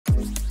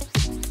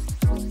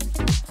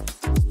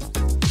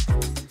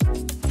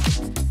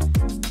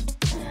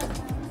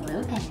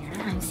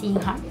seeing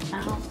Heart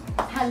now.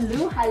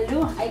 Hello.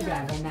 Ay,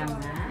 grabe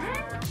naman.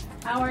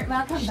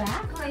 Welcome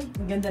back.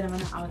 Ang ganda naman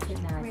ng outfit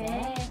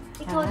natin.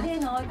 Ikaw din,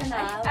 no? Ito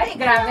na. Ay,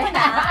 grabe.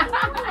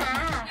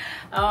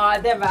 Oh,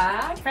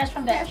 diba? Fresh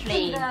from the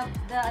plate.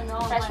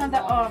 Fresh from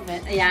the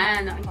oven.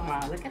 Ayan.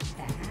 Wow, look at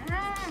that.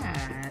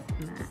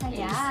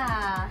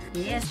 Yeah.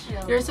 Yes.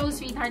 You're so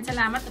sweetheart.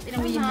 Salamat at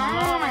inuwi mo.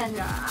 Oh my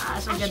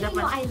gosh. Ang ganda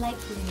pa. I like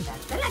doing that.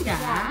 Talaga?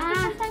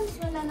 Sometimes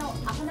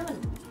ako naman,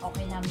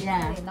 okay naman.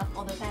 Yeah. Not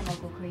all the time I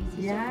go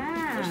crazy.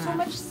 Yeah. There's so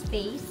much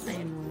space.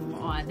 I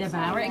know. Oh,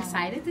 diba? We're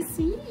excited to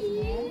see.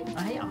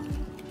 Ay, oh.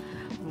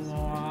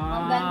 Wow.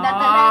 Ang ganda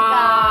talaga.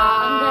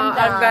 Ang ganda.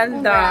 Ang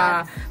ganda.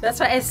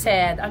 That's what I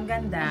said. Ang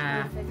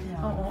ganda.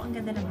 Oo, ang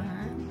ganda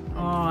naman.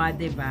 Oh,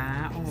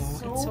 diba? Oh,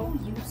 it's so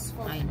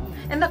useful. I know.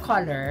 And the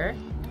color,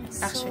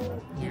 actually,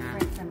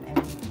 different from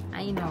everything.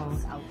 I know.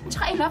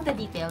 Tsaka I love the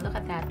detail. Look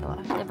at that. Oh.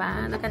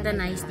 Diba? Look at the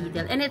nice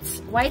detail. And it's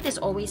white is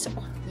always.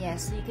 Oh.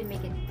 Yes, so you can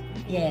make it.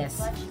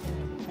 Yes.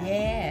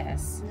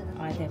 Yes.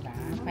 Oh, diba?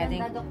 Pwede.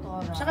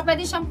 Tsaka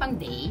pwede siyang pang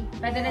day.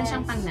 Pwede rin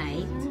siyang pang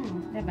night.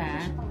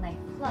 Diba? Pang night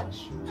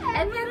clutch.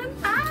 And meron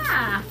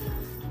pa.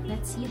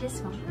 Let's see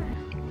this one.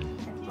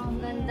 Ang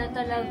ganda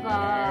talaga.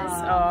 Yes.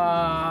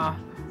 Oh.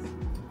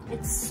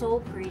 It's so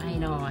pretty. I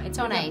know.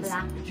 It's so nice.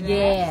 Black dress.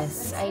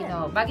 Yes. I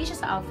know. Bagay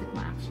siya sa outfit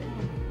mo actually.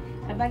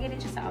 Bagay rin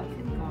siya sa outfit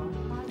ko.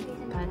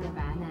 Oh,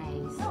 diba?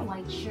 Nice. A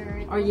white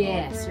shirt. Or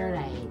yes, you're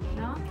right.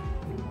 No?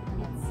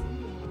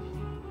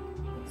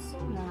 It's so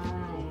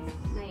nice.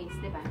 Nice,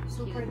 diba?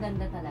 Super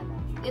ganda talaga.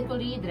 It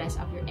will really dress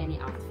up your any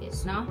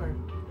outfits, no? Super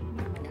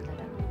ganda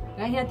talaga.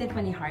 Gahihatid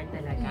pa ni Heart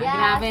talaga. Yes,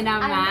 Grabe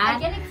naman.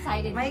 I get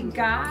excited. My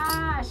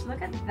gosh,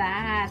 look at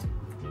that.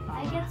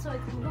 I get so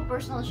excited.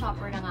 Personal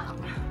shopper na nga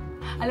ako.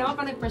 Alam mo,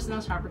 pag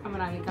nag-personal shopper ka,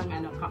 marami kang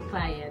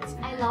clients.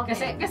 I love it.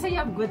 Kasi you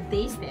have good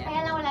taste eh.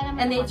 Kaya lang wala naman.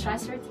 And they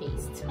trust your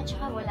taste. At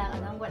saka walang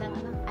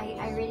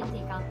I really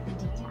take out the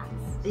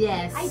details.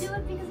 Yes. I do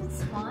it because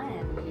it's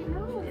fun. You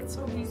know, it's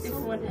so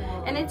beautiful.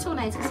 And it's so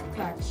nice kasi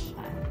clutch.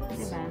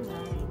 Diba?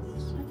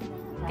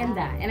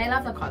 Ganda. And I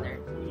love the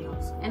color.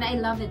 And I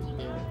love the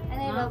detail.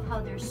 And I love how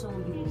they're so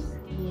used.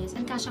 Yes.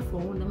 And kasha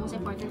phone. The most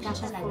important,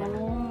 kasha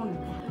phone.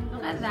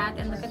 Look at that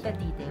and look at the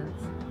details.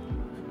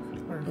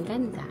 Ang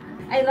ganda.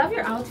 I love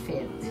your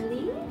outfit.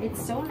 Really? It's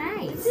so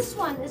nice. This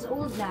one is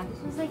old black.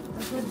 This was like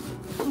a good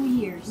 2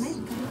 years. My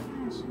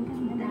gosh, ang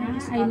ganda.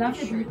 I love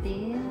the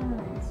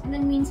details. And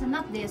then minsan,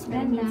 not this,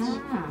 but Ganda.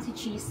 si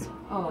Cheese,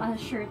 Oh. a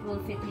shirt will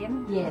fit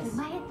him. Yes.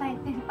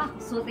 Bayad,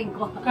 pakasutin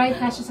ko. Kahit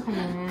kasha sa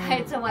kanya.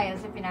 Kahit sa wayan,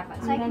 sa pinapa.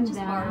 So I can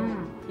just borrow.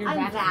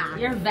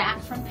 You're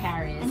back from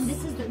Paris. And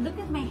this is look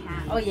at my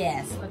hand. Oh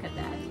yes, look at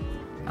that.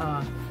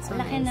 Oh, so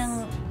laki nice. ng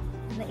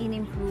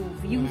na-improve.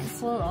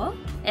 Youthful, oh.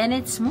 And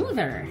it's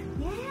smoother.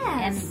 Yes.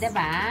 And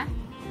diba?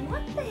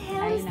 What the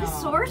hell I is know. the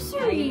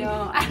sorcery? I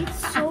know.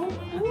 It's so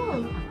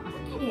cool.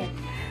 Look at it.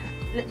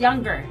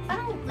 Younger.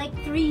 Parang like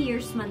 3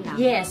 years man lang.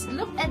 Yes.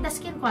 Look at the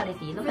skin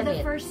quality. Look For at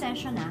the it. first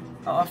session, ah.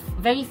 Oh,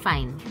 very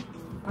fine.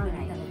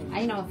 Alright.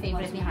 I know,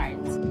 favorite ni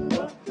Hearts.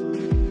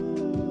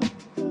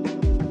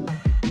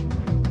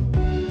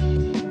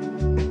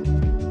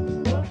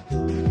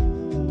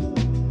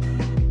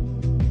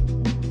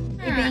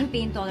 Iba yung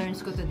pain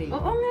tolerance ko today.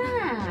 Oo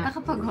nga.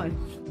 Nakapagod.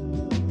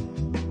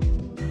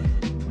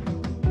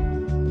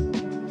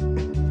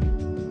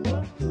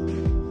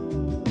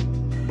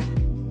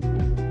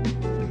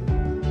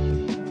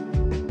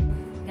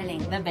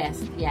 Galing. The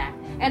best. Yeah.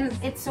 And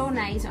it's so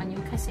nice on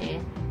you kasi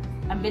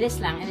ang bilis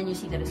lang and then you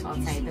see the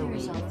results right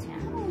away. Yeah.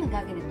 Ano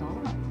nagaganito?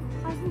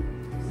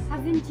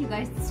 Haven't you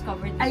guys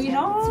discovered this You yet?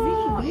 know? It's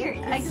really weird.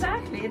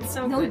 Exactly. It's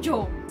so No good.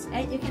 joke.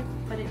 And you can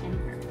put it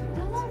anywhere.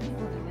 A lot of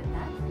people do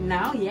that.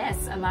 Now,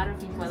 yes. A lot of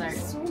people are.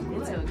 It's so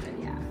good. It's so good,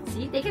 yeah.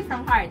 See? Take it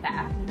from Heart,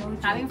 ah. No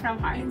joke. Coming from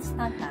Heart.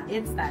 Instant, ah.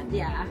 Instant,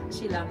 yeah.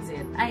 She loves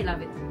it. I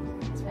love it.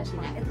 Especially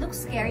now. It looks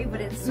scary,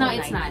 but it's so No,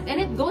 it's nice. not. And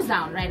it goes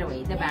down right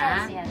away,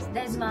 diba? Yes.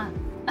 There's not.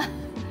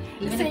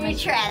 Even It's a if new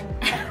trend.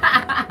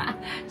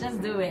 Just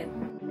do it.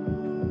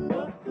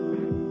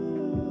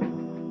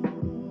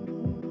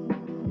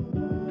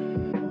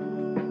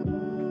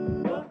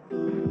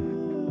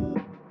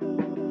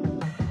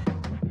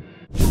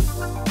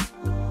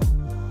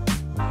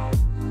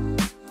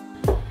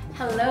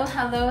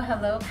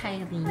 Hello,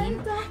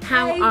 Kyline.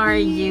 How are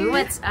you?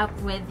 What's up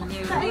with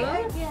you?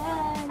 Hi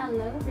again.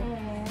 Hello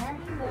there.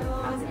 Hello.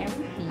 How's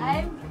everything?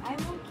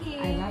 I'm okay.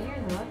 I love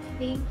your look.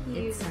 Thank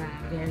you. It's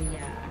very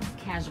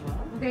casual.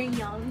 Very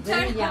young.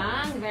 Very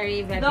young,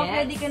 very bebet. Dok,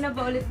 ready ka na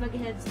ba ulit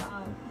mag-heads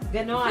up?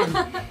 Ganon.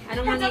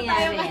 Anong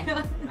mangyayari?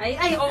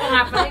 Ay, oo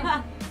nga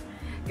pala.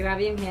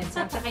 Grabe yung heads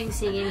up. Tsaka yung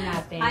singing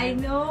natin. I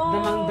know.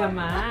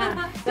 Damang-dama.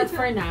 But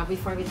for now,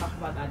 before we talk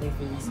about other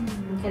things,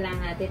 yung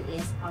kailangan natin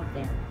is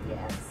Altera.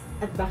 Yes.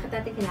 At bakit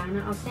natin kailangan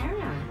ng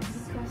Altera?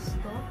 Because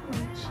stop,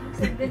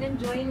 jeez, I've been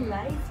enjoying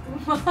life too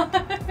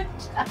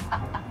much.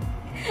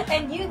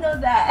 And you know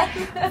that.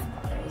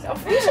 So,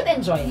 we should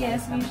enjoy it.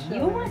 Yes, we should.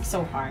 You work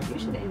so hard.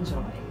 You should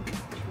enjoy.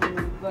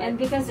 And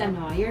because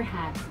you're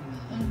happy.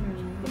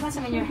 Diba sa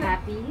when you're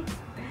happy,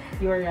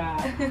 you're,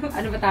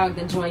 ano ba tawag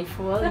na,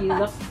 joyful, you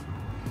look,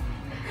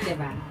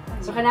 diba?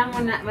 So,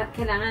 kailangan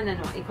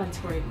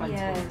i-contour.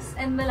 Yes.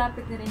 And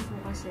malapit na rin po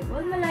kasi.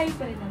 Well, malayo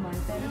pa rin naman.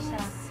 Pero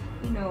sa,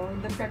 you know,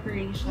 the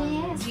preparation.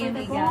 Yes, for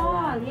the Gala.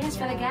 ball. Yes,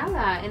 for the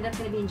gala. And that's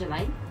gonna be in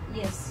July?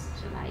 Yes.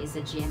 July is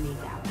the Gma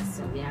Gala.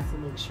 So, we have to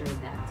make sure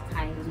that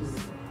Kylie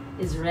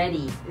is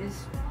ready.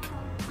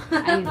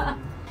 I know.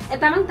 Eh,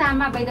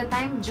 tamang-tama, by the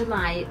time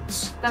July,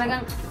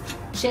 talagang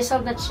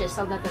chiseled na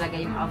talaga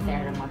yung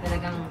Altera mo.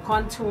 Talagang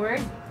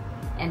contoured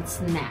and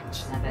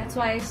snatched. That's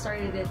why I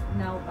started it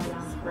now pa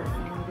lang for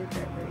the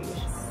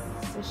preparation.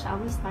 So, shall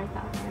we start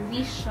out there?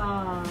 We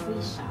shall.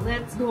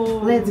 Let's go.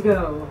 Let's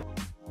go.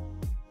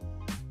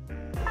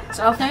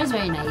 So, Altera is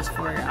very nice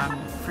for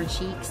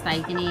cheeks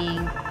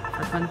tightening,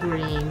 for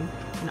contouring,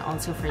 and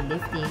also for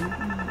lifting.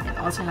 It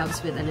also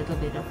helps with a little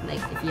bit of, like,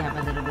 if you have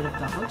a little bit of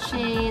double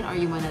chin or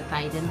you want to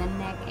tighten the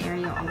neck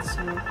area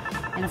also.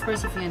 And of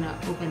course, if you want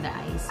to open the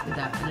eyes with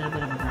a little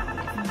bit of a brow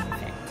lift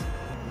effect.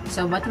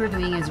 So what we're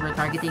doing is we're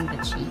targeting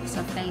the cheeks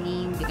of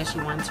Kyline because she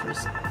wants her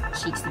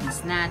cheeks to be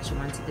snatched, she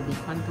wants it to be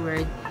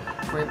contoured.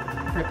 We're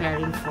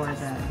preparing for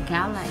the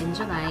gala in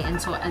July,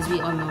 and so as we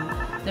all know,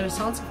 the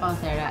results of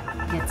Altera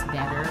gets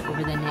better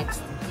over the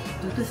next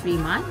 2 to 3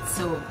 months,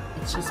 so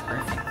it's just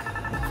perfect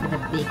for the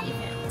big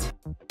event.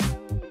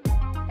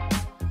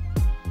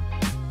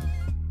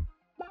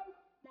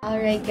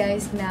 Alright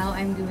guys, now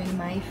I'm doing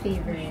my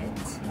favorite,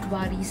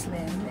 Body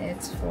Slim.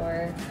 It's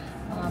for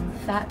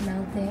fat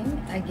melting.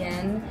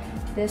 Again,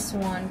 this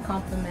one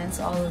complements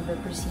all of the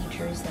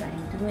procedures that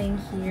I'm doing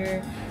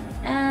here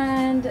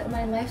and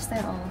my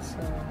lifestyle also.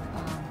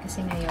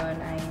 Kasi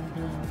ngayon, I'm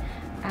being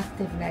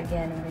active na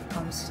again when it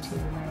comes to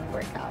my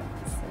workout.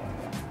 So,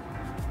 yeah.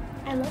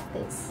 I love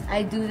this.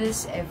 I do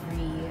this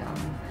every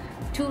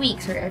 2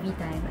 weeks or every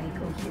time I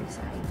go here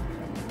sa Aivee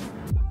Clinic.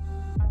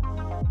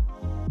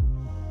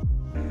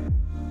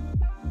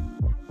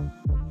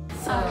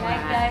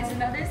 Alright guys,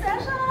 another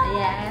session!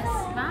 Yes!